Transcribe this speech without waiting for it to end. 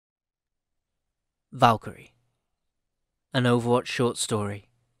Valkyrie, an Overwatch short story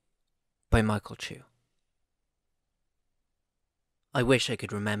by Michael Chu. I wish I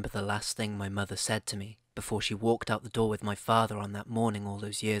could remember the last thing my mother said to me before she walked out the door with my father on that morning all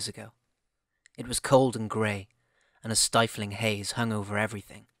those years ago. It was cold and grey, and a stifling haze hung over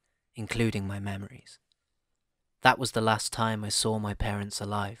everything, including my memories. That was the last time I saw my parents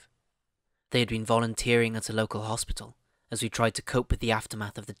alive. They had been volunteering at a local hospital as we tried to cope with the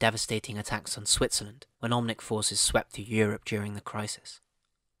aftermath of the devastating attacks on Switzerland when Omnic forces swept through Europe during the crisis.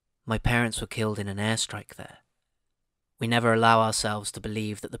 My parents were killed in an airstrike there. We never allow ourselves to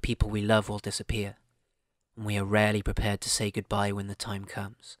believe that the people we love will disappear, and we are rarely prepared to say goodbye when the time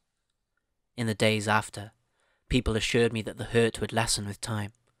comes. In the days after, people assured me that the hurt would lessen with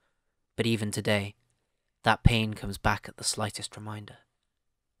time, but even today, that pain comes back at the slightest reminder.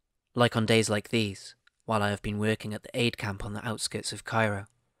 Like on days like these, while I have been working at the aid camp on the outskirts of Cairo,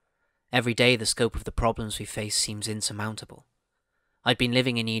 every day the scope of the problems we face seems insurmountable. I'd been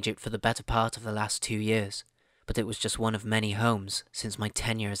living in Egypt for the better part of the last 2 years, but it was just one of many homes since my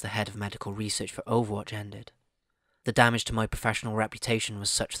tenure as the head of medical research for Overwatch ended. The damage to my professional reputation was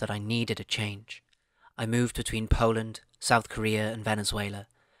such that I needed a change. I moved between Poland, South Korea and Venezuela,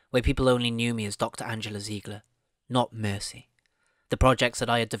 where people only knew me as Dr. Angela Ziegler, not Mercy. The projects that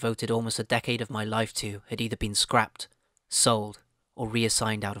I had devoted almost a decade of my life to had either been scrapped, sold, or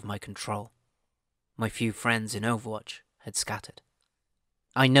reassigned out of my control. My few friends in Overwatch had scattered.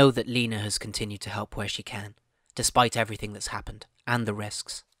 I know that Lena has continued to help where she can, despite everything that's happened, and the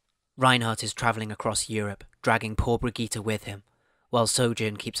risks. Reinhardt is travelling across Europe, dragging poor Brigitte with him, while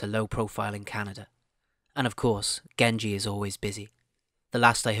Sojourn keeps a low profile in Canada. And of course, Genji is always busy. The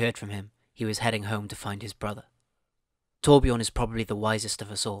last I heard from him, he was heading home to find his brother. Torbjorn is probably the wisest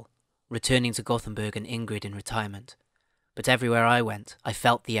of us all, returning to Gothenburg and Ingrid in retirement. But everywhere I went, I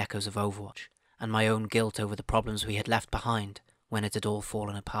felt the echoes of Overwatch, and my own guilt over the problems we had left behind when it had all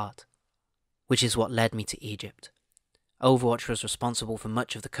fallen apart. Which is what led me to Egypt. Overwatch was responsible for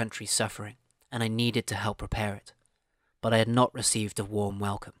much of the country's suffering, and I needed to help repair it. But I had not received a warm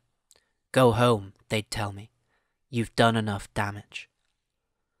welcome. Go home, they'd tell me. You've done enough damage.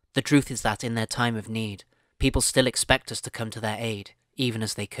 The truth is that in their time of need, people still expect us to come to their aid, even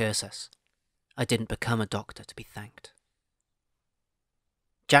as they curse us. I didn't become a doctor to be thanked.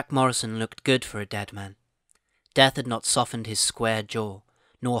 Jack Morrison looked good for a dead man. Death had not softened his square jaw,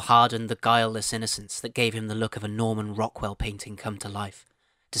 nor hardened the guileless innocence that gave him the look of a Norman Rockwell painting come to life,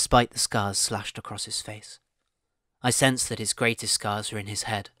 despite the scars slashed across his face. I sensed that his greatest scars were in his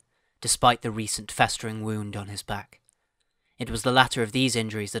head, despite the recent festering wound on his back. It was the latter of these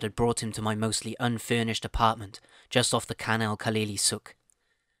injuries that had brought him to my mostly unfurnished apartment just off the Khan el Khalili souk.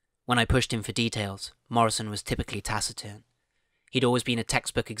 When I pushed him for details, Morrison was typically taciturn. He'd always been a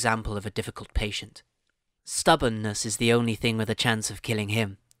textbook example of a difficult patient. "Stubbornness is the only thing with a chance of killing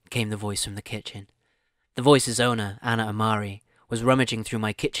him," came the voice from the kitchen. The voice's owner, Anna Amari, was rummaging through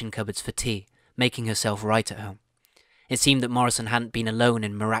my kitchen cupboards for tea, making herself right at home. It seemed that Morrison hadn't been alone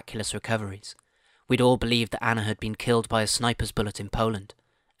in miraculous recoveries. We'd all believed that Anna had been killed by a sniper's bullet in Poland,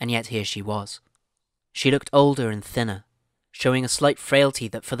 and yet here she was. She looked older and thinner, showing a slight frailty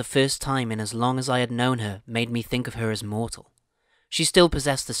that for the first time in as long as I had known her made me think of her as mortal. She still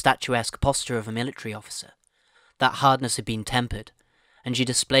possessed the statuesque posture of a military officer. That hardness had been tempered, and she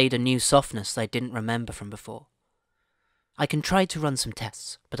displayed a new softness that I didn't remember from before. "I can try to run some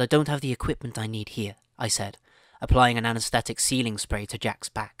tests, but I don't have the equipment I need here," I said, applying an anesthetic sealing spray to Jack's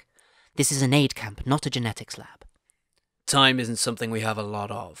back. "This is an aid camp, not a genetics lab." "Time isn't something we have a lot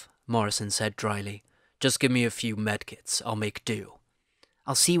of," Morrison said dryly. "Just give me a few medkits, I'll make do."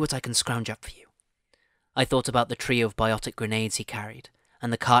 "I'll see what I can scrounge up for you." I thought about the trio of biotic grenades he carried,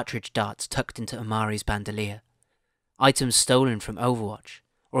 and the cartridge darts tucked into Amari's bandolier. Items stolen from Overwatch,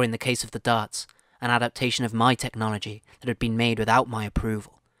 or in the case of the darts, an adaptation of my technology that had been made without my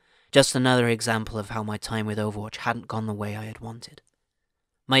approval. Just another example of how my time with Overwatch hadn't gone the way I had wanted.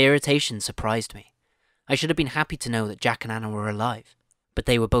 My irritation surprised me. I should have been happy to know that Jack and Anna were alive, but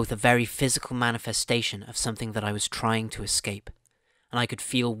they were both a very physical manifestation of something that I was trying to escape, and I could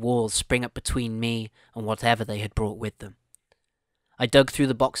feel walls spring up between me and whatever they had brought with them. I dug through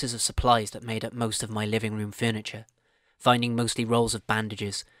the boxes of supplies that made up most of my living room furniture, finding mostly rolls of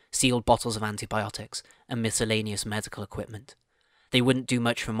bandages, sealed bottles of antibiotics, and miscellaneous medical equipment. They wouldn't do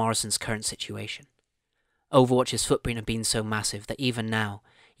much for Morrison's current situation. Overwatch's footprint had been so massive that even now,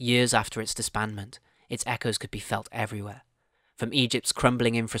 years after its disbandment, its echoes could be felt everywhere, from Egypt's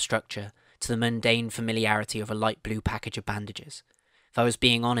crumbling infrastructure to the mundane familiarity of a light blue package of bandages. If I was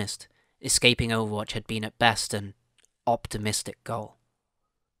being honest, escaping Overwatch had been at best an optimistic goal.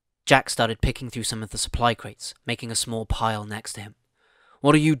 Jack started picking through some of the supply crates, making a small pile next to him.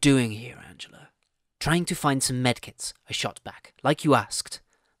 "What are you doing here, Angela?" "Trying to find some medkits," I shot back, "like you asked."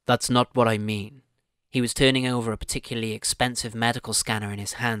 "That's not what I mean." He was turning over a particularly expensive medical scanner in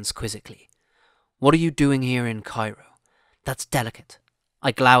his hands quizzically. "What are you doing here in Cairo?" "That's delicate."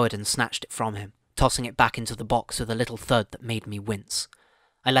 I glowered and snatched it from him, tossing it back into the box with a little thud that made me wince.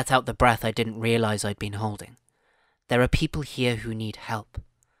 I let out the breath I didn't realize I'd been holding. There are people here who need help.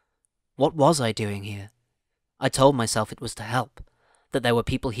 What was I doing here? I told myself it was to help, that there were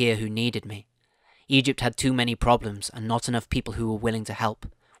people here who needed me. Egypt had too many problems and not enough people who were willing to help,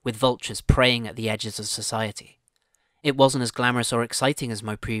 with vultures preying at the edges of society. It wasn't as glamorous or exciting as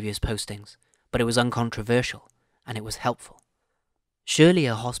my previous postings, but it was uncontroversial, and it was helpful. "Surely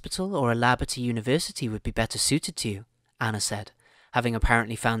a hospital or a lab at a university would be better suited to you," Anna said, having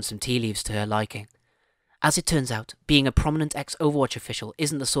apparently found some tea leaves to her liking. "As it turns out, being a prominent ex-Overwatch official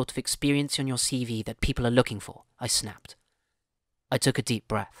isn't the sort of experience on your CV that people are looking for," I snapped. I took a deep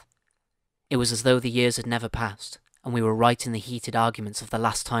breath. It was as though the years had never passed, and we were right in the heated arguments of the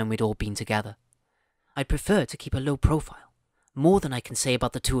last time we'd all been together. "I'd prefer to keep a low profile. More than I can say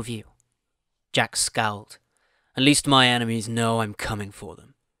about the two of you." Jack scowled. "At least my enemies know I'm coming for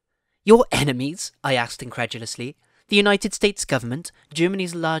them." "Your enemies?" I asked incredulously. "The United States government,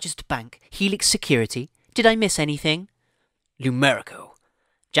 Germany's largest bank, Helix Security. Did I miss anything?" "Lumerico."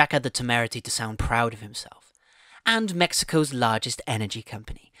 Jack had the temerity to sound proud of himself. "And Mexico's largest energy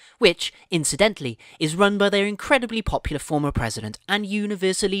company, which, incidentally, is run by their incredibly popular former president and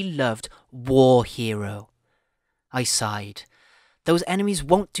universally loved war hero." I sighed. "Those enemies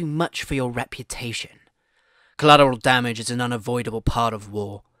won't do much for your reputation." "Collateral damage is an unavoidable part of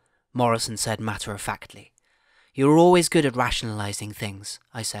war," Morrison said matter-of-factly. "You were always good at rationalizing things,"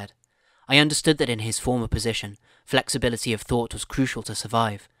 I said. I understood that in his former position, flexibility of thought was crucial to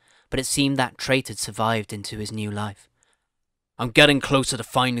survive, but it seemed that trait had survived into his new life. "I'm getting closer to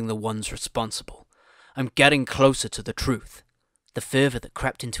finding the ones responsible. I'm getting closer to the truth." The fervour that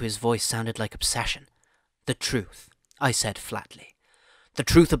crept into his voice sounded like obsession. "The truth," I said flatly. "The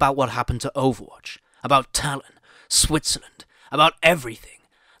truth about what happened to Overwatch, about Talon, Switzerland, about everything.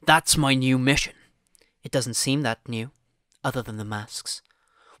 That's my new mission." "It doesn't seem that new, other than the masks."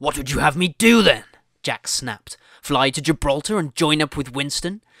 "What would you have me do then?" Jack snapped. "Fly to Gibraltar and join up with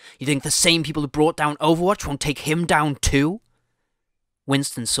Winston? You think the same people who brought down Overwatch won't take him down too?"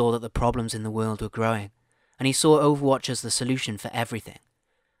 Winston saw that the problems in the world were growing, and he saw Overwatch as the solution for everything.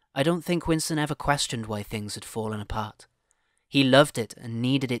 I don't think Winston ever questioned why things had fallen apart. He loved it and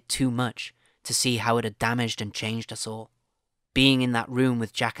needed it too much to see how it had damaged and changed us all. Being in that room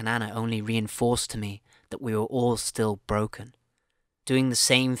with Jack and Anna only reinforced to me that we were all still broken. Doing the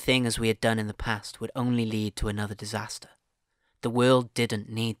same thing as we had done in the past would only lead to another disaster. The world didn't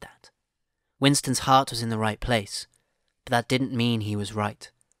need that. Winston's heart was in the right place, but that didn't mean he was right.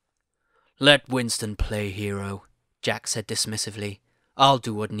 "Let Winston play hero," Jack said dismissively. "I'll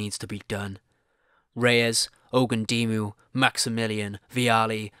do what needs to be done. Reyes, Ogundimu, Maximilian,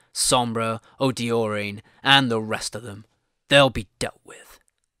 Viali, Sombra, Odiorain, and the rest of them. They'll be dealt with."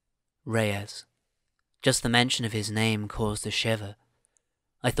 Reyes. Just the mention of his name caused a shiver.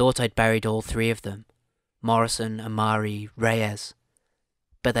 I thought I'd buried all three of them. Morrison, Amari, Reyes.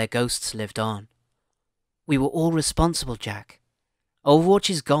 But their ghosts lived on. "We were all responsible, Jack.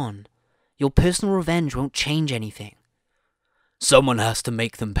 Overwatch is gone. Your personal revenge won't change anything." "Someone has to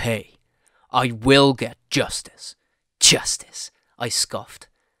make them pay. I will get justice." "Justice," I scoffed.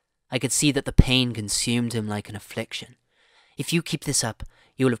 I could see that the pain consumed him like an affliction. "If you keep this up,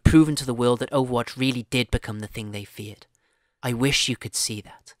 you will have proven to the world that Overwatch really did become the thing they feared. I wish you could see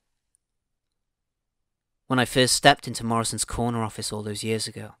that." When I first stepped into Morrison's corner office all those years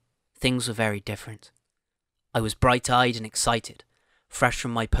ago, things were very different. I was bright-eyed and excited, fresh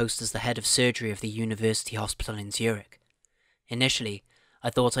from my post as the head of surgery of the university hospital in Zurich. Initially, I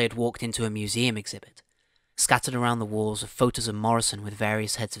thought I had walked into a museum exhibit. Scattered around the walls are photos of Morrison with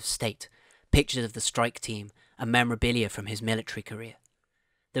various heads of state, pictures of the strike team, and memorabilia from his military career.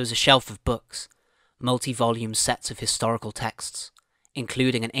 There was a shelf of books, multi-volume sets of historical texts,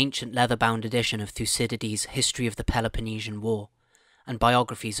 including an ancient leather-bound edition of Thucydides' History of the Peloponnesian War, and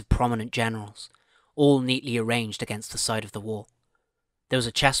biographies of prominent generals, all neatly arranged against the side of the wall. There was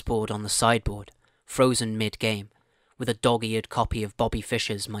a chessboard on the sideboard, frozen mid-game, with a dog-eared copy of Bobby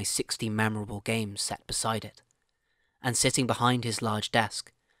Fischer's My 60 Memorable Games set beside it. And sitting behind his large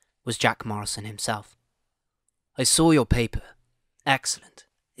desk was Jack Morrison himself. "I saw your paper. Excellent.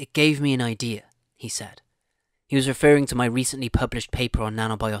 It gave me an idea," he said. He was referring to my recently published paper on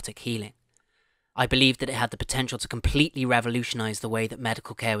nanobiotic healing. I believed that it had the potential to completely revolutionize the way that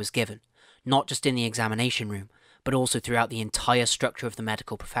medical care was given, not just in the examination room, but also throughout the entire structure of the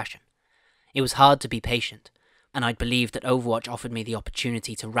medical profession. It was hard to be patient, and I'd believed that Overwatch offered me the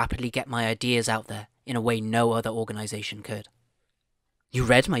opportunity to rapidly get my ideas out there in a way no other organization could. "You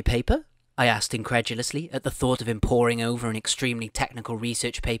read my paper?" I asked incredulously at the thought of him poring over an extremely technical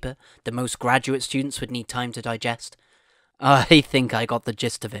research paper that most graduate students would need time to digest. "I think I got the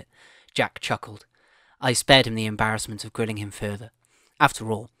gist of it," Jack chuckled. I spared him the embarrassment of grilling him further.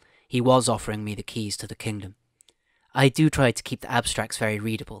 After all, he was offering me the keys to the kingdom. "I do try to keep the abstracts very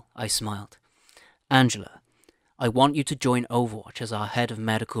readable," I smiled. "Angela, I want you to join Overwatch as our head of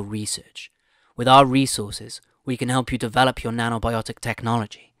medical research. With our resources, we can help you develop your nanobiotic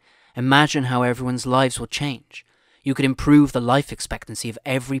technology. Imagine how everyone's lives will change. You could improve the life expectancy of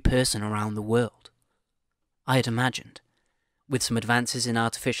every person around the world." I had imagined, with some advances in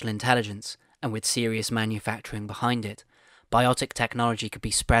artificial intelligence, and with serious manufacturing behind it, biotic technology could be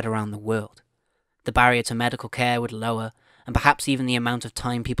spread around the world. The barrier to medical care would lower, and perhaps even the amount of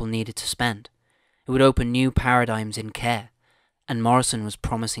time people needed to spend. It would open new paradigms in care, and Morrison was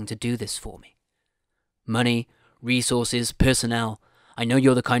promising to do this for me. "Money, resources, personnel. I know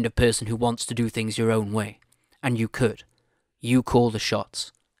you're the kind of person who wants to do things your own way. And you could. You call the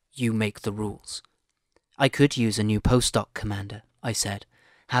shots. You make the rules." "I could use a new postdoc, Commander," I said.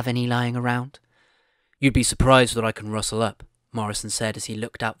 "Have any lying around?" "You'd be surprised what I can rustle up," Morrison said as he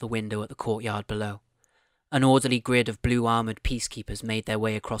looked out the window at the courtyard below. An orderly grid of blue-armoured peacekeepers made their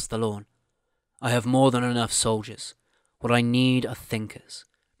way across the lawn. "I have more than enough soldiers. What I need are thinkers,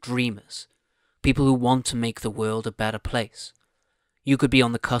 dreamers, people who want to make the world a better place. You could be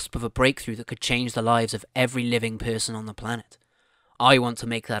on the cusp of a breakthrough that could change the lives of every living person on the planet. I want to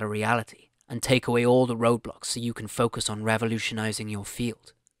make that a reality and take away all the roadblocks so you can focus on revolutionizing your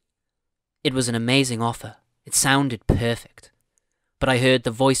field." It was an amazing offer. It sounded perfect. But I heard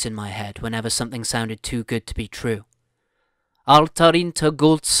the voice in my head whenever something sounded too good to be true. "Altar inte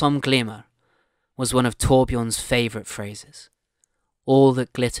guld som glimmer" was one of Torbjorn's favourite phrases. All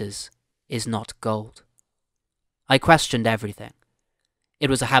that glitters is not gold. I questioned everything. It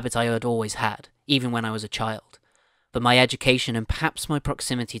was a habit I had always had, even when I was a child, but my education and perhaps my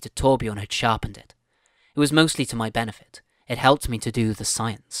proximity to Torbjorn had sharpened it. It was mostly to my benefit. It helped me to do the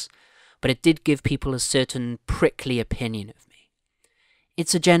science, but it did give people a certain prickly opinion of me.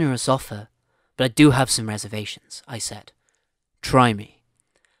 "It's a generous offer, but I do have some reservations," I said. "Try me.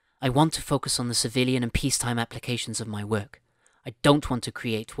 I want to focus on the civilian and peacetime applications of my work. I don't want to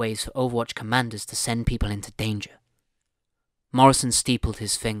create ways for Overwatch commanders to send people into danger." Morrison steepled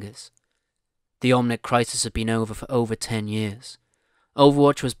his fingers. The Omnic crisis had been over for over 10 years.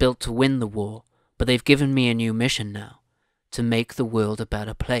 Overwatch was built to win the war, but they've given me a new mission now, to make the world a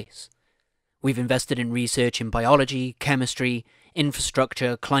better place. We've invested in research in biology, chemistry,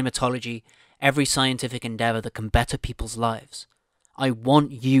 infrastructure, climatology, every scientific endeavour that can better people's lives. I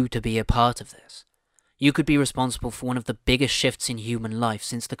want you to be a part of this. You could be responsible for one of the biggest shifts in human life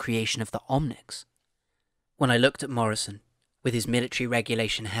since the creation of the Omnics. When I looked at Morrison, with his military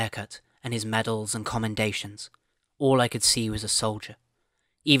regulation haircut and his medals and commendations, all I could see was a soldier.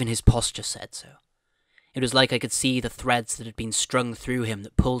 Even his posture said so. It was like I could see the threads that had been strung through him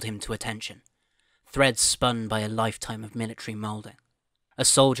that pulled him to attention. Threads spun by a lifetime of military moulding. A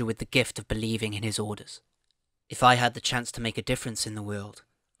soldier with the gift of believing in his orders. If I had the chance to make a difference in the world,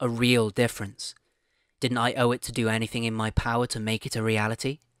 a real difference, didn't I owe it to do anything in my power to make it a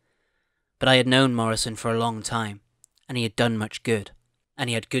reality? But I had known Morrison for a long time, and he had done much good, and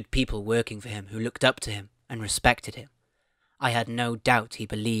he had good people working for him who looked up to him and respected him. I had no doubt he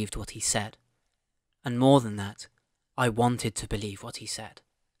believed what he said. And more than that, I wanted to believe what he said.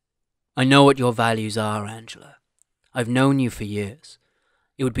 "I know what your values are, Angela. I've known you for years.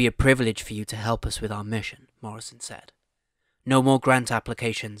 It would be a privilege for you to help us with our mission," Morrison said. "No more grant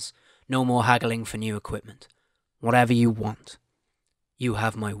applications, no more haggling for new equipment. Whatever you want. You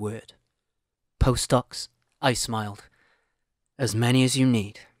have my word." "Postdocs?" I smiled. "As many as you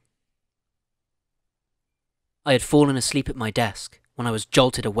need." I had fallen asleep at my desk when I was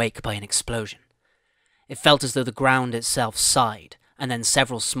jolted awake by an explosion. It felt as though the ground itself sighed, and then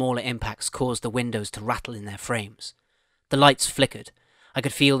several smaller impacts caused the windows to rattle in their frames. The lights flickered. I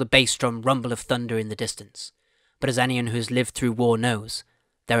could feel the bass drum rumble of thunder in the distance. But as anyone who has lived through war knows,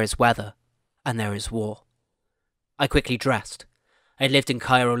 there is weather, and there is war. I quickly dressed. I had lived in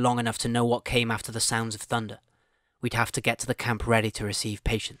Cairo long enough to know what came after the sounds of thunder. We'd have to get to the camp ready to receive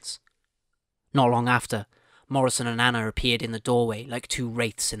patients. Not long after, Morrison and Anna appeared in the doorway like two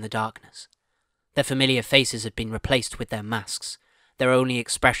wraiths in the darkness. Their familiar faces had been replaced with their masks. their only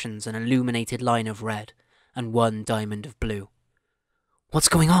expressions an illuminated line of red and one diamond of blue. "What's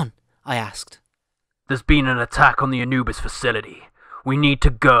going on?" I asked. "There's been an attack on the Anubis facility. We need to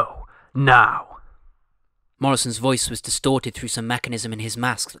go, now." Morrison's voice was distorted through some mechanism in his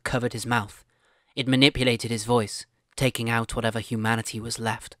mask that covered his mouth. It manipulated his voice, taking out whatever humanity was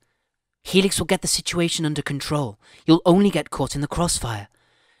left. "Helix will get the situation under control. You'll only get caught in the crossfire."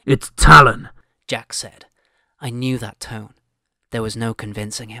 "It's Talon," Jack said. I knew that tone. There was no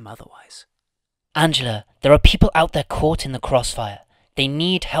convincing him otherwise. "Angela, there are people out there caught in the crossfire. They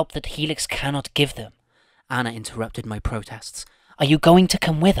need help that Helix cannot give them." Anna interrupted my protests. "Are you going to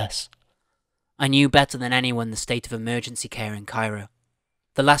come with us?" I knew better than anyone the state of emergency care in Cairo.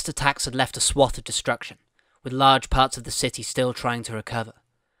 The last attacks had left a swath of destruction, with large parts of the city still trying to recover.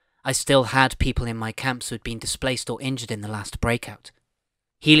 I still had people in my camps who had been displaced or injured in the last breakout.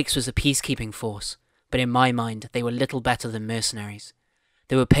 Helix was a peacekeeping force, but in my mind they were little better than mercenaries.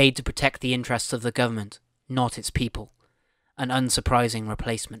 They were paid to protect the interests of the government, not its people. An unsurprising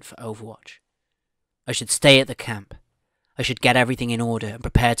replacement for Overwatch. I should stay at the camp. I should get everything in order and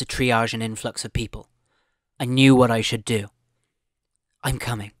prepare to triage an influx of people. I knew what I should do. "I'm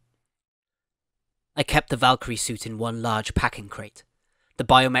coming." I kept the Valkyrie suit in one large packing crate. The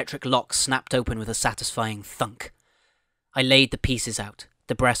biometric lock snapped open with a satisfying thunk. I laid the pieces out,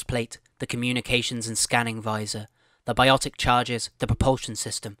 the breastplate, the communications and scanning visor, the biotic charges, the propulsion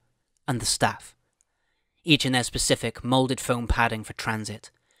system, and the staff. Each in their specific moulded foam padding for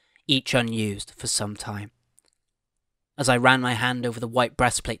transit, each unused for some time. As I ran my hand over the white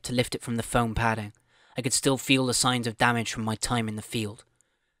breastplate to lift it from the foam padding, I could still feel the signs of damage from my time in the field.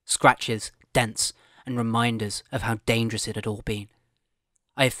 Scratches, dents, and reminders of how dangerous it had all been.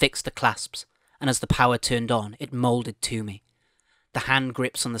 I affixed the clasps, and as the power turned on, it moulded to me. The hand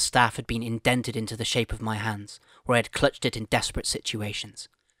grips on the staff had been indented into the shape of my hands, where I had clutched it in desperate situations.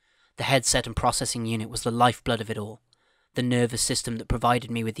 The headset and processing unit was the lifeblood of it all, the nervous system that provided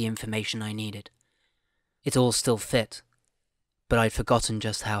me with the information I needed. It all still fit, but I'd forgotten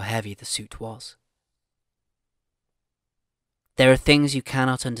just how heavy the suit was. There are things you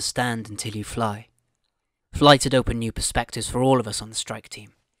cannot understand until you fly. Flight had opened new perspectives for all of us on the strike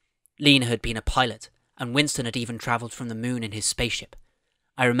team. Lena had been a pilot, and Winston had even travelled from the moon in his spaceship.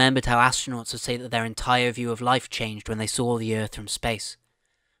 I remembered how astronauts would say that their entire view of life changed when they saw the Earth from space,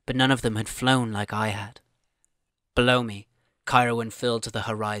 but none of them had flown like I had. Below me, Cairo unfurled to the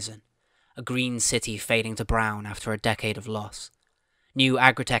horizon, a green city fading to brown after a decade of loss. New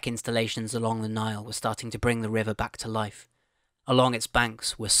agritech installations along the Nile were starting to bring the river back to life. Along its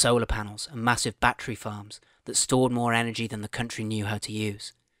banks were solar panels and massive battery farms that stored more energy than the country knew how to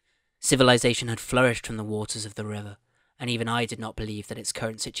use. Civilization had flourished from the waters of the river, and even I did not believe that its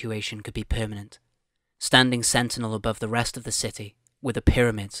current situation could be permanent. Standing sentinel above the rest of the city were the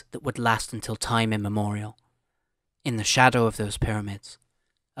pyramids that would last until time immemorial. In the shadow of those pyramids,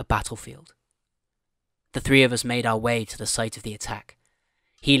 a battlefield. The three of us made our way to the site of the attack.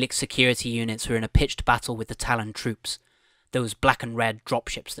 Helix security units were in a pitched battle with the Talon troops, those black and red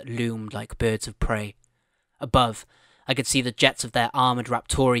dropships that loomed like birds of prey. Above, I could see the jets of their armoured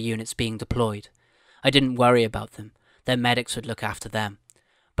Raptori units being deployed. I didn't worry about them, their medics would look after them,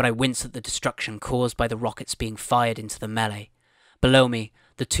 but I winced at the destruction caused by the rockets being fired into the melee. Below me,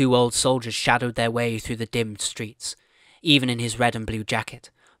 the two old soldiers shadowed their way through the dimmed streets. Even in his red and blue jacket,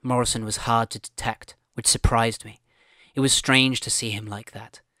 Morrison was hard to detect, which surprised me. It was strange to see him like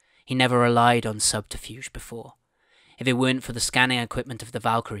that. He never relied on subterfuge before. If it weren't for the scanning equipment of the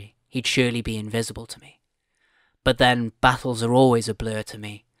Valkyrie, he'd surely be invisible to me. But then, battles are always a blur to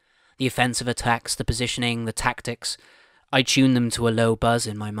me. The offensive attacks, the positioning, the tactics, I tune them to a low buzz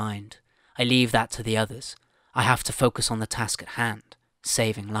in my mind. I leave that to the others. I have to focus on the task at hand,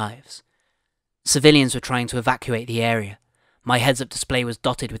 saving lives. Civilians were trying to evacuate the area. My heads-up display was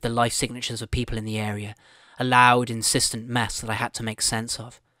dotted with the life signatures of people in the area, a loud, insistent mess that I had to make sense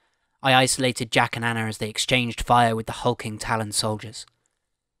of. I isolated Jack and Anna as they exchanged fire with the hulking Talon soldiers.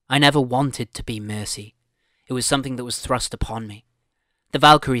 I never wanted to be Mercy. It was something that was thrust upon me. The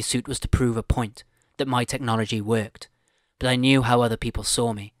Valkyrie suit was to prove a point, that my technology worked, but I knew how other people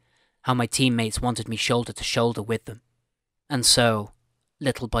saw me, how my teammates wanted me shoulder to shoulder with them. And so,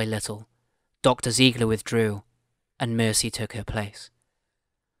 little by little, Dr. Ziegler withdrew, and Mercy took her place.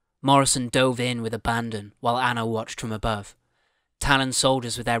 Morrison dove in with abandon while Anna watched from above. Talon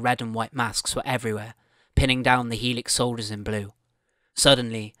soldiers with their red and white masks were everywhere, pinning down the Helix soldiers in blue.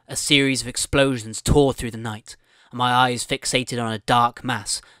 Suddenly, a series of explosions tore through the night, and my eyes fixated on a dark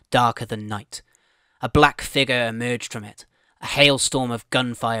mass, darker than night. A black figure emerged from it. A hailstorm of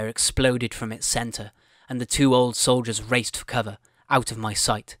gunfire exploded from its centre, and the two old soldiers raced for cover, out of my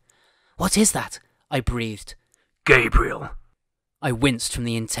sight. "What is that?" I breathed. "Gabriel." I winced from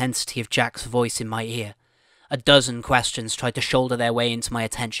the intensity of Jack's voice in my ear. A dozen questions tried to shoulder their way into my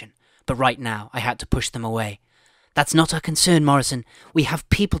attention, but right now I had to push them away. "That's not our concern, Morrison. We have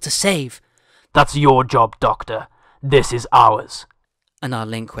people to save." "That's your job, Doctor. This is ours." And our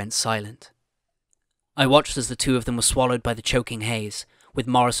link went silent. I watched as the two of them were swallowed by the choking haze, with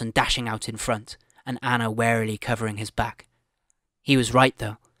Morrison dashing out in front, and Anna warily covering his back. He was right,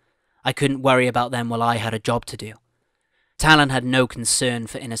 though. I couldn't worry about them while I had a job to do. Talon had no concern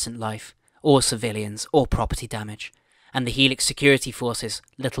for innocent life, or civilians, or property damage, and the Helix security forces,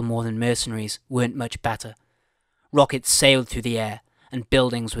 little more than mercenaries, weren't much better. Rockets sailed through the air, and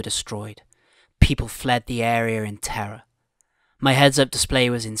buildings were destroyed. People fled the area in terror. My heads-up display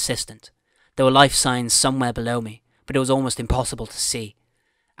was insistent. There were life signs somewhere below me, but it was almost impossible to see.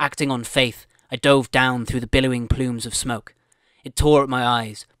 Acting on faith, I dove down through the billowing plumes of smoke. It tore at my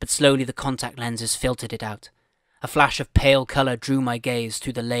eyes, but slowly the contact lenses filtered it out. A flash of pale colour drew my gaze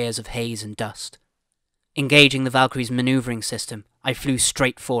through the layers of haze and dust. Engaging the Valkyrie's manoeuvring system, I flew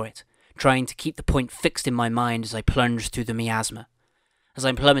straight for it, trying to keep the point fixed in my mind as I plunged through the miasma. As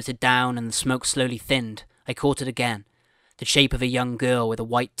I plummeted down and the smoke slowly thinned, I caught it again, the shape of a young girl with a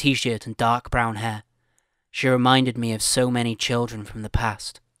white t-shirt and dark brown hair. She reminded me of so many children from the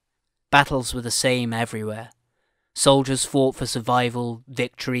past. Battles were the same everywhere. Soldiers fought for survival,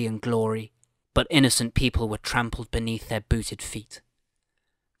 victory and glory, but innocent people were trampled beneath their booted feet.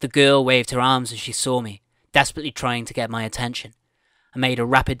 The girl waved her arms as she saw me, desperately trying to get my attention. I made a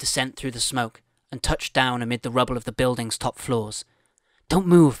rapid descent through the smoke and touched down amid the rubble of the building's top floors. "Don't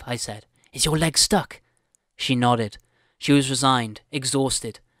move," I said. "Is your leg stuck?" She nodded. She was resigned,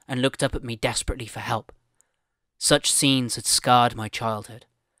 exhausted, and looked up at me desperately for help. Such scenes had scarred my childhood.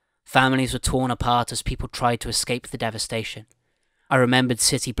 Families were torn apart as people tried to escape the devastation. I remembered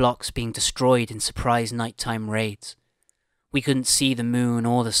city blocks being destroyed in surprise nighttime raids. We couldn't see the moon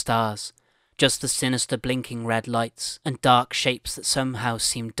or the stars, just the sinister blinking red lights and dark shapes that somehow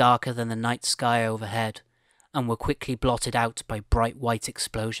seemed darker than the night sky overhead, and were quickly blotted out by bright white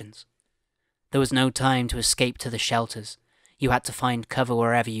explosions. There was no time to escape to the shelters. You had to find cover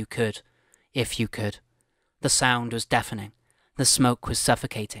wherever you could, if you could. The sound was deafening. The smoke was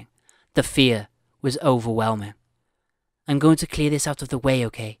suffocating. The fear was overwhelming. "I'm going to clear this out of the way,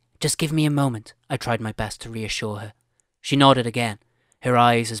 okay? Just give me a moment," I tried my best to reassure her. She nodded again, her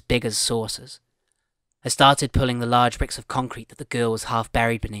eyes as big as saucers. I started pulling the large bricks of concrete that the girl was half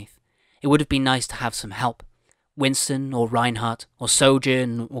buried beneath. It would have been nice to have some help. Winston or Reinhardt or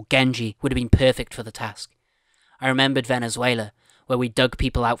Sojourn or Genji would have been perfect for the task. I remembered Venezuela, where we dug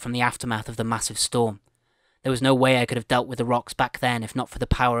people out from the aftermath of the massive storm. There was no way I could have dealt with the rocks back then if not for the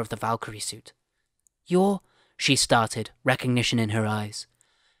power of the Valkyrie suit. "You're—" she started, recognition in her eyes.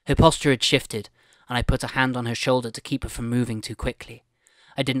 Her posture had shifted, and I put a hand on her shoulder to keep her from moving too quickly.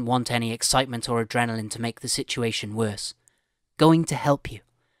 I didn't want any excitement or adrenaline to make the situation worse. "Going to help you,"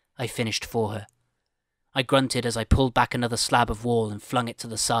 I finished for her. I grunted as I pulled back another slab of wall and flung it to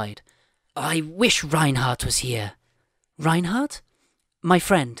the side. "I wish Reinhardt was here." "Reinhardt?" "My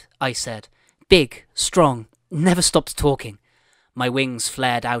friend," I said. "Big, strong, never stopped talking." My wings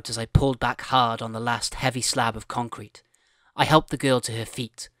flared out as I pulled back hard on the last heavy slab of concrete. I helped the girl to her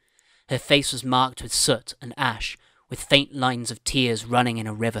feet. Her face was marked with soot and ash, with faint lines of tears running in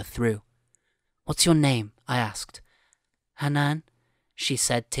a river through. "What's your name?" I asked. "Hanan," she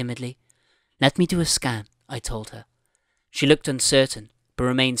said timidly. "Let me do a scan," I told her. She looked uncertain, but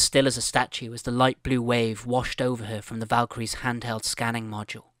remained still as a statue as the light blue wave washed over her from the Valkyrie's handheld scanning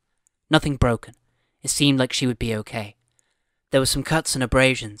module. Nothing broken. It seemed like she would be okay. There were some cuts and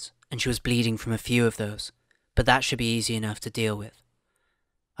abrasions, and she was bleeding from a few of those, but that should be easy enough to deal with.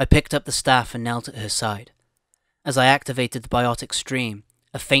 I picked up the staff and knelt at her side. As I activated the biotic stream,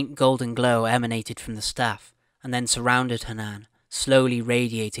 a faint golden glow emanated from the staff, and then surrounded Hanan, slowly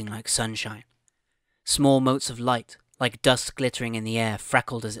radiating like sunshine. Small motes of light, like dust glittering in the air,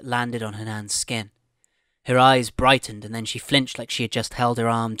 freckled as it landed on Hanan's skin. Her eyes brightened, and then she flinched like she had just held her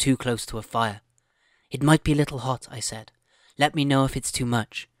arm too close to a fire. "It might be a little hot," I said. "Let me know if it's too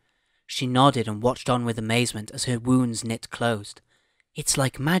much." She nodded and watched on with amazement as her wounds knit closed. "It's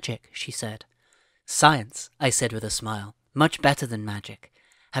like magic," she said. "Science," I said with a smile. "Much better than magic.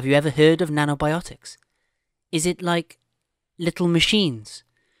 Have you ever heard of nanobiotics? Is it like little machines?"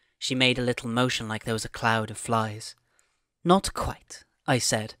 She made a little motion like there was a cloud of flies. "Not quite," I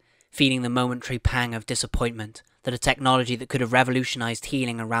said, feeling the momentary pang of disappointment that a technology that could have revolutionized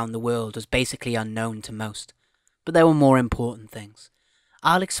healing around the world was basically unknown to most. But there were more important things.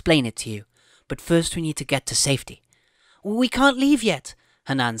 "I'll explain it to you, but first we need to get to safety. We can't leave yet,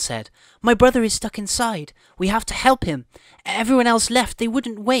 Hanan said. My brother is stuck inside. We have to help him. Everyone else left. They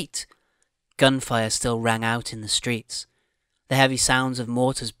wouldn't wait. Gunfire still rang out in the streets. The heavy sounds of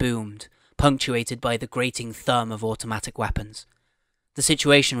mortars boomed, punctuated by the grating thumb of automatic weapons. The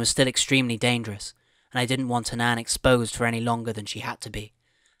situation was still extremely dangerous, and I didn't want Hanan exposed for any longer than she had to be.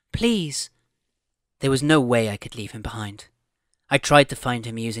 Please. There was no way I could leave him behind. I tried to find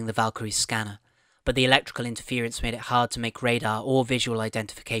him using the Valkyrie's scanner, but the electrical interference made it hard to make radar or visual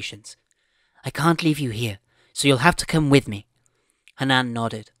identifications. I can't leave you here, so you'll have to come with me. Hanan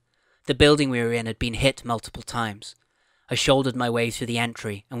nodded. The building we were in had been hit multiple times. I shouldered my way through the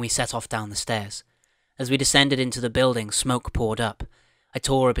entry, and we set off down the stairs. As we descended into the building, smoke poured up. I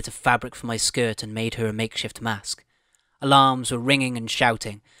tore a bit of fabric from my skirt and made her a makeshift mask. Alarms were ringing and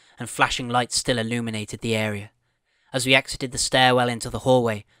shouting, and flashing lights still illuminated the area. As we exited the stairwell into the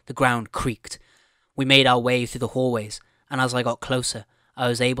hallway, the ground creaked. We made our way through the hallways, and as I got closer, I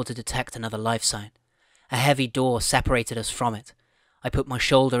was able to detect another life sign. A heavy door separated us from it. I put my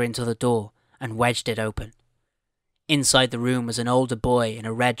shoulder into the door and wedged it open. Inside the room was an older boy in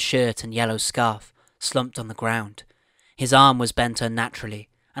a red shirt and yellow scarf, slumped on the ground. His arm was bent unnaturally,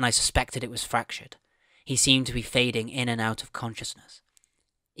 and I suspected it was fractured. He seemed to be fading in and out of consciousness.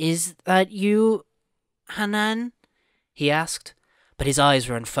 "Is that you, Hanan?" he asked, but his eyes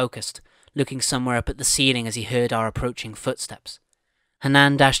were unfocused, looking somewhere up at the ceiling as he heard our approaching footsteps.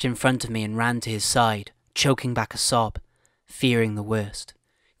 Hanan dashed in front of me and ran to his side, choking back a sob, fearing the worst.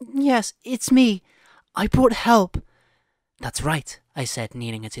 "Yes, it's me. I brought help." "That's right," I said,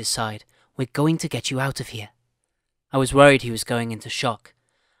 kneeling at his side. "We're going to get you out of here." I was worried he was going into shock.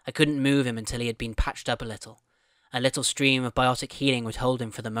 I couldn't move him until he had been patched up a little. A little stream of biotic healing would hold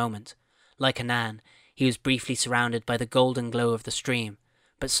him for the moment. Like Hanan, he was briefly surrounded by the golden glow of the stream,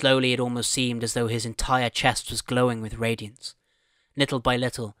 but slowly it almost seemed as though his entire chest was glowing with radiance. Little by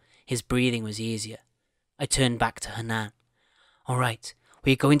little, his breathing was easier. I turned back to Hanan. "All right,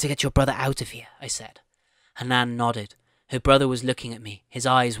 we're going to get your brother out of here," I said. Hanan nodded. Her brother was looking at me, his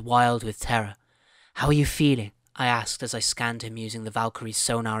eyes wild with terror. "How are you feeling?" I asked as I scanned him using the Valkyrie's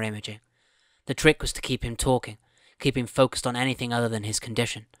sonar imaging. The trick was to keep him talking, keep him focused on anything other than his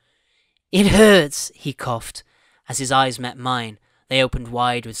condition. "It hurts," he coughed. As his eyes met mine, they opened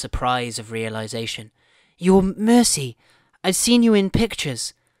wide with surprise of realization. "You're Mercy. I've seen you in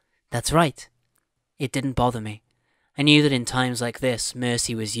pictures." "That's right." It didn't bother me. I knew that in times like this,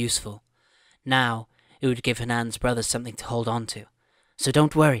 Mercy was useful. Now, it would give Hanan's brother something to hold on to. "So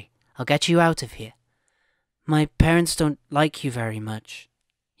don't worry, I'll get you out of here." "My parents don't like you very much."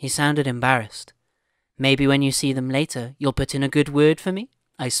 He sounded embarrassed. "Maybe when you see them later, you'll put in a good word for me?"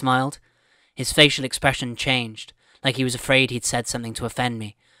 I smiled. His facial expression changed, like he was afraid he'd said something to offend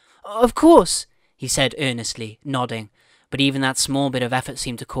me. "Of course," he said earnestly, nodding, but even that small bit of effort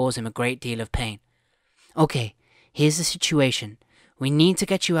seemed to cause him a great deal of pain. "Okay, here's the situation. We need to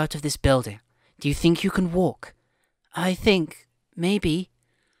get you out of this building. Do you think you can walk?" "I think, maybe."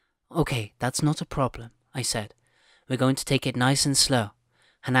 "Okay, that's not a problem," I said. "We're going to take it nice and slow.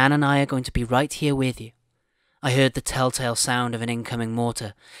 Hanan and I are going to be right here with you." I heard the telltale sound of an incoming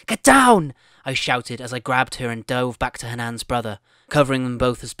mortar. "Get down!" I shouted as I grabbed her and dove back to Hanan's brother, covering them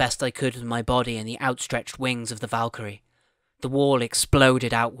both as best I could with my body and the outstretched wings of the Valkyrie. The wall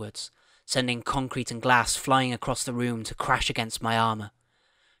exploded outwards, sending concrete and glass flying across the room to crash against my armour.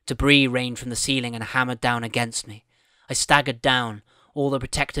 Debris rained from the ceiling and hammered down against me. I staggered down, all the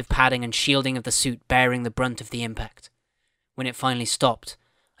protective padding and shielding of the suit bearing the brunt of the impact. When it finally stopped,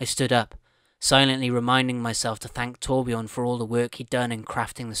 I stood up, silently reminding myself to thank Torbjorn for all the work he'd done in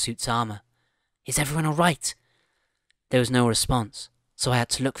crafting the suit's armour. "Is everyone all right?" There was no response, so I had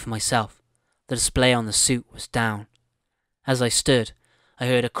to look for myself. The display on the suit was down. As I stood, I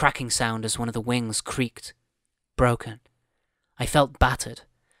heard a cracking sound as one of the wings creaked. Broken. I felt battered,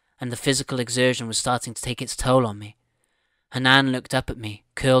 and the physical exertion was starting to take its toll on me. Hanan looked up at me,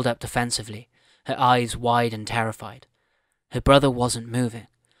 curled up defensively, her eyes wide and terrified. Her brother wasn't moving.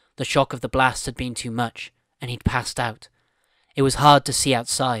 The shock of the blast had been too much, and he'd passed out. It was hard to see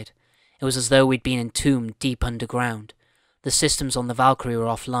outside. It was as though we'd been entombed deep underground. The systems on the Valkyrie were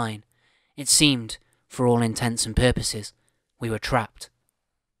offline. It seemed, for all intents and purposes, we were trapped.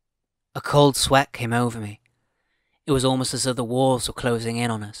 A cold sweat came over me. It was almost as though the walls were closing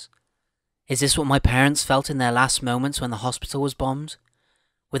in on us. Is this what my parents felt in their last moments when the hospital was bombed?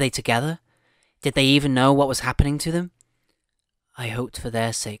 Were they together? Did they even know what was happening to them? I hoped for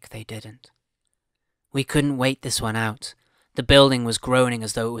their sake they didn't. We couldn't wait this one out. The building was groaning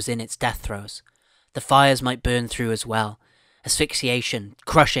as though it was in its death throes. The fires might burn through as well. Asphyxiation,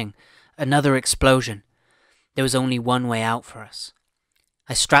 crushing, another explosion. There was only one way out for us.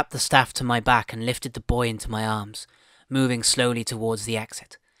 I strapped the staff to my back and lifted the boy into my arms, moving slowly towards the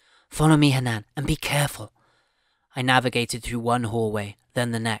exit. "Follow me, Hanan, and be careful." I navigated through one hallway,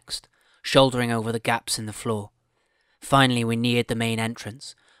 then the next, shouldering over the gaps in the floor. Finally, we neared the main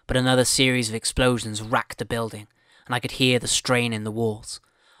entrance, but another series of explosions racked the building, and I could hear the strain in the walls.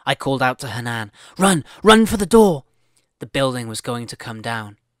 I called out to Hanan, "Run! Run for the door!" The building was going to come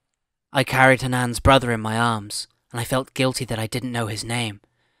down. I carried Hanan's brother in my arms, and I felt guilty that I didn't know his name.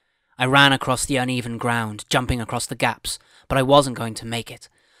 I ran across the uneven ground, jumping across the gaps, but I wasn't going to make it.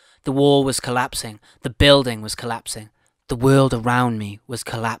 The wall was collapsing, the building was collapsing, the world around me was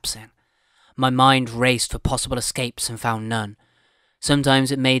collapsing. My mind raced for possible escapes and found none.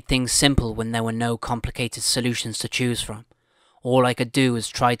 Sometimes it made things simple when there were no complicated solutions to choose from. All I could do was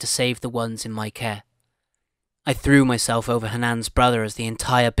try to save the ones in my care. I threw myself over Hanan's brother as the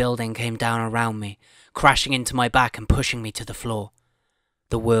entire building came down around me, crashing into my back and pushing me to the floor.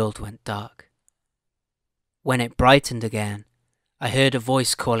 The world went dark. When it brightened again, I heard a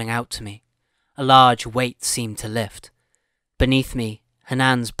voice calling out to me. A large weight seemed to lift. Beneath me,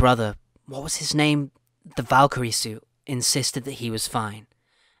 Hanan's brother, what was his name? The Valkyrie suit, insisted that he was fine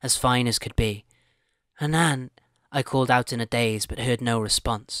as could be. "Hanan," I called out in a daze but heard no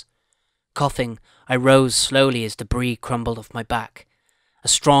response. Coughing, I rose slowly as debris crumbled off my back. A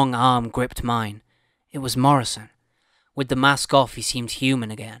strong arm gripped mine. It was Morrison. With the mask off, he seemed human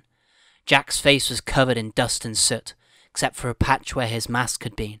again. Jack's face was covered in dust and soot, except for a patch where his mask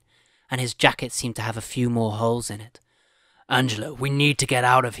had been, and his jacket seemed to have a few more holes in it. "Angela, we need to get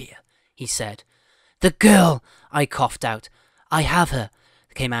out of here," he said. "The girl!" I coughed out. "I have her,"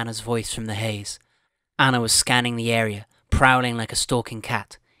 came Anna's voice from the haze. Anna was scanning the area, prowling like a stalking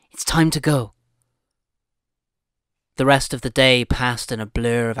cat. "It's time to go." The rest of the day passed in a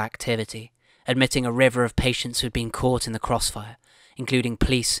blur of activity, admitting a river of patients who had been caught in the crossfire, including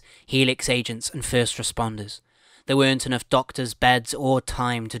police, Helix agents, and first responders. There weren't enough doctors, beds, or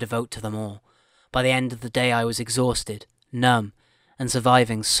time to devote to them all. By the end of the day I was exhausted, numb, and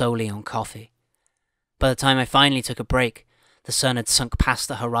surviving solely on coffee. By the time I finally took a break, the sun had sunk past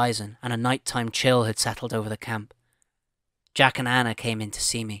the horizon and a nighttime chill had settled over the camp. Jack and Anna came in to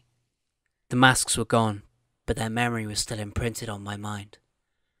see me. The masks were gone, but their memory was still imprinted on my mind.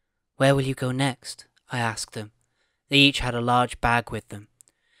 "Where will you go next?" I asked them. They each had a large bag with them.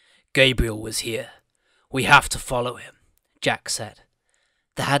 "Gabriel was here. We have to follow him," Jack said.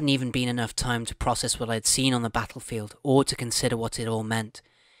 There hadn't even been enough time to process what I'd seen on the battlefield or to consider what it all meant.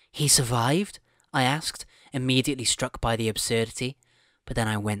 "He survived?" I asked, immediately struck by the absurdity, but then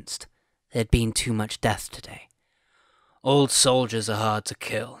I winced. There'd been too much death today. "Old soldiers are hard to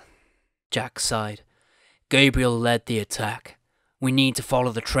kill," Jack sighed. "Gabriel led the attack. We need to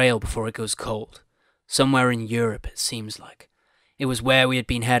follow the trail before it goes cold. Somewhere in Europe, it seems like. It was where we had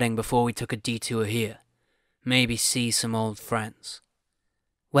been heading before we took a detour here. Maybe see some old friends."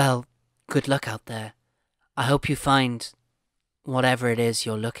 "Well, good luck out there. I hope you find whatever it is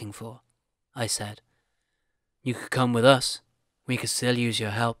you're looking for," I said. "You could come with us. We could still use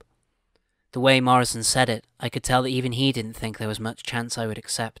your help." The way Morrison said it, I could tell that even he didn't think there was much chance I would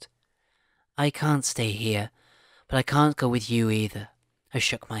accept. "I can't stay here, but I can't go with you either." I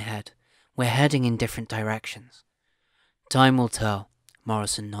shook my head. "We're heading in different directions." "Time will tell,"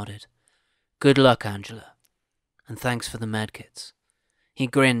 Morrison nodded. "Good luck, Angela. And thanks for the medkits." He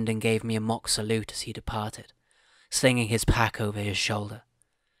grinned and gave me a mock salute as he departed, slinging his pack over his shoulder.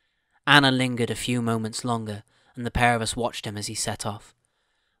 Anna lingered a few moments longer, and the pair of us watched him as he set off.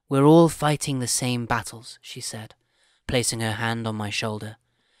 "We're all fighting the same battles," she said, placing her hand on my shoulder.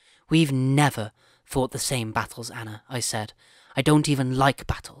 "We've never fought the same battles, Anna," I said. "I don't even like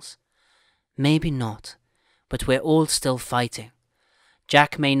battles." "Maybe not, but we're all still fighting.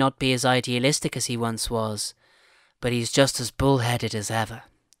 Jack may not be as idealistic as he once was, but he's just as bullheaded as ever."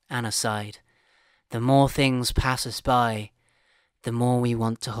 Anna sighed. "The more things pass us by, the more we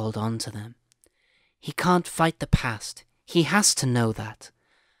want to hold on to them. He can't fight the past. He has to know that.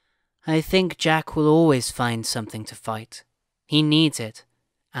 I think Jack will always find something to fight. He needs it."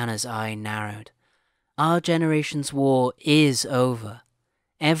 Anna's eye narrowed. "Our generation's war is over.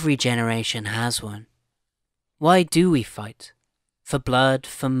 Every generation has one. Why do we fight? For blood,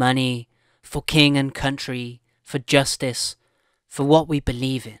 for money, for king and country, for justice, for what we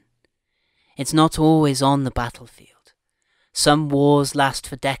believe in. It's not always on the battlefield. Some wars last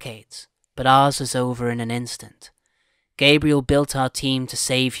for decades, but ours is over in an instant. Gabriel built our team to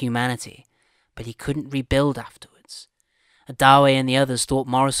save humanity, but he couldn't rebuild afterwards. Adawe and the others thought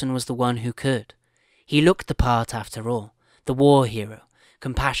Morrison was the one who could. He looked the part after all, the war hero,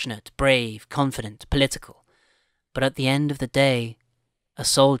 compassionate, brave, confident, political. But at the end of the day, a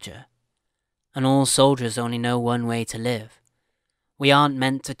soldier, and all soldiers only know one way to live. We aren't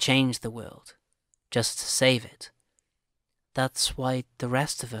meant to change the world, just to save it. That's why the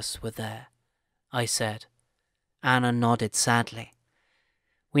rest of us were there, I said. Anna nodded sadly.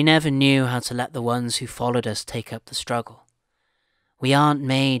 We never knew how to let the ones who followed us take up the struggle. We aren't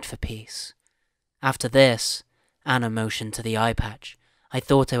made for peace. After this, Anna motioned to the eye patch, I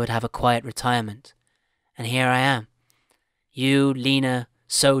thought I would have a quiet retirement. And here I am. You, Lena,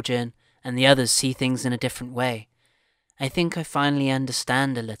 Sojourn, and the others see things in a different way. I think I finally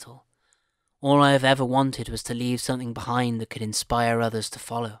understand a little. All I have ever wanted was to leave something behind that could inspire others to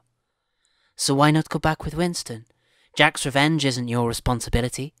follow. So why not go back with Winston? Jack's revenge isn't your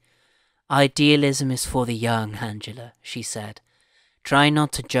responsibility. Idealism is for the young, Angela, she said. Try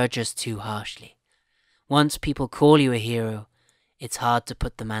not to judge us too harshly. Once people call you a hero, it's hard to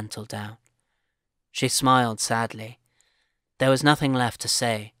put the mantle down. She smiled sadly. There was nothing left to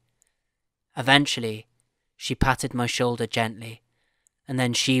say. Eventually, she patted my shoulder gently, and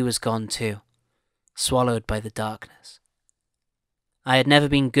then she was gone too, swallowed by the darkness. I had never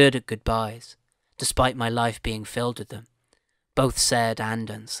been good at goodbyes, despite my life being filled with them, both said and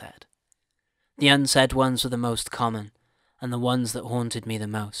unsaid. The unsaid ones were the most common, and the ones that haunted me the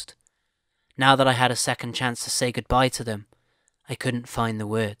most. Now that I had a second chance to say goodbye to them, I couldn't find the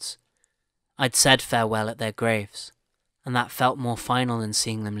words. I'd said farewell at their graves, and that felt more final than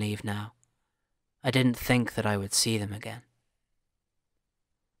seeing them leave now. I didn't think that I would see them again.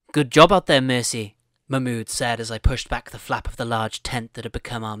 Good job out there, Mercy, Mahmoud said as I pushed back the flap of the large tent that had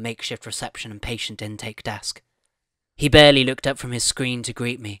become our makeshift reception and patient intake desk. He barely looked up from his screen to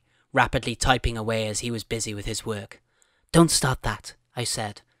greet me, rapidly typing away as he was busy with his work. Don't start that, I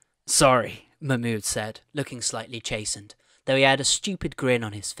said. Sorry, Mahmoud said, looking slightly chastened, though he had a stupid grin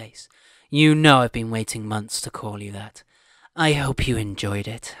on his face. You know I've been waiting months to call you that. I hope you enjoyed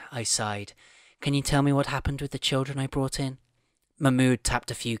it, I sighed. Can you tell me what happened with the children I brought in? Mahmoud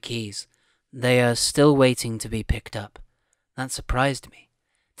tapped a few keys. They are still waiting to be picked up. That surprised me.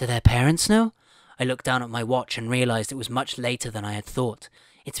 Do their parents know? I looked down at my watch and realized it was much later than I had thought.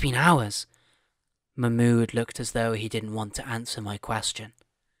 It's been hours. Mahmoud looked as though he didn't want to answer my question.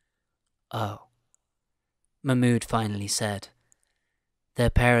 Oh. Mahmoud finally said. Their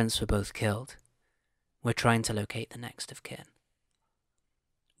parents were both killed. We're trying to locate the next of kin.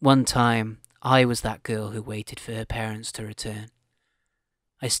 One time, I was that girl who waited for her parents to return.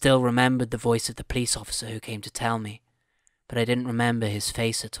 I still remembered the voice of the police officer who came to tell me, but I didn't remember his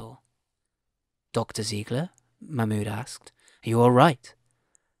face at all. Dr. Ziegler? Mahmoud asked. Are you all right?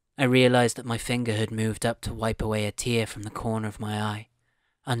 I realized that my finger had moved up to wipe away a tear from the corner of my eye,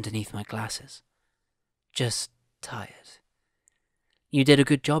 underneath my glasses. Just tired. You did a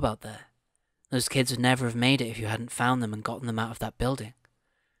good job out there. Those kids would never have made it if you hadn't found them and gotten them out of that building.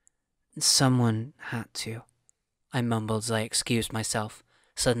 Someone had to, I mumbled as I excused myself,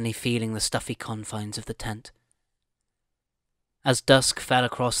 suddenly feeling the stuffy confines of the tent. As dusk fell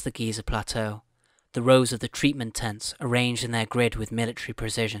across the Giza Plateau, the rows of the treatment tents, arranged in their grid with military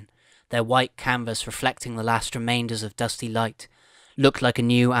precision, their white canvas reflecting the last remainders of dusty light, looked like a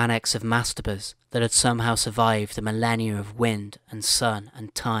new annex of mastabas that had somehow survived the millennia of wind and sun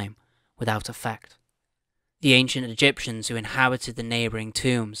and time without effect. The ancient Egyptians who inhabited the neighbouring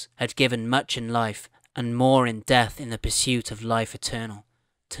tombs had given much in life and more in death in the pursuit of life eternal,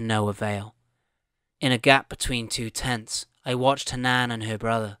 to no avail. In a gap between two tents, I watched Hanan and her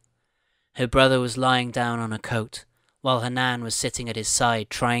brother. Her brother was lying down on a coat, while Hanan was sitting at his side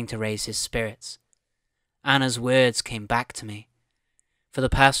trying to raise his spirits. Anna's words came back to me. For the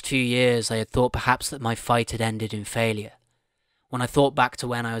past few years I had thought perhaps that my fight had ended in failure. When I thought back to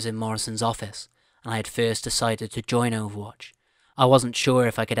when I was in Morrison's office, and I had first decided to join Overwatch, I wasn't sure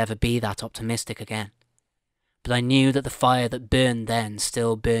if I could ever be that optimistic again. But I knew that the fire that burned then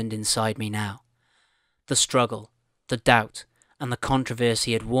still burned inside me now. The struggle, the doubt, and the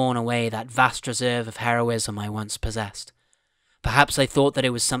controversy had worn away that vast reserve of heroism I once possessed. Perhaps I thought that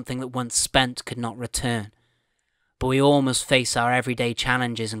it was something that once spent could not return. But we all must face our everyday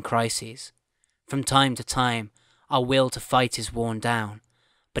challenges and crises. From time to time, our will to fight is worn down,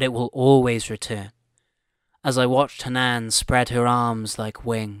 but it will always return. As I watched Hanan spread her arms like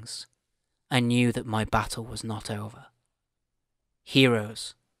wings, I knew that my battle was not over.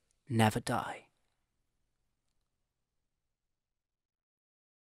 Heroes never die.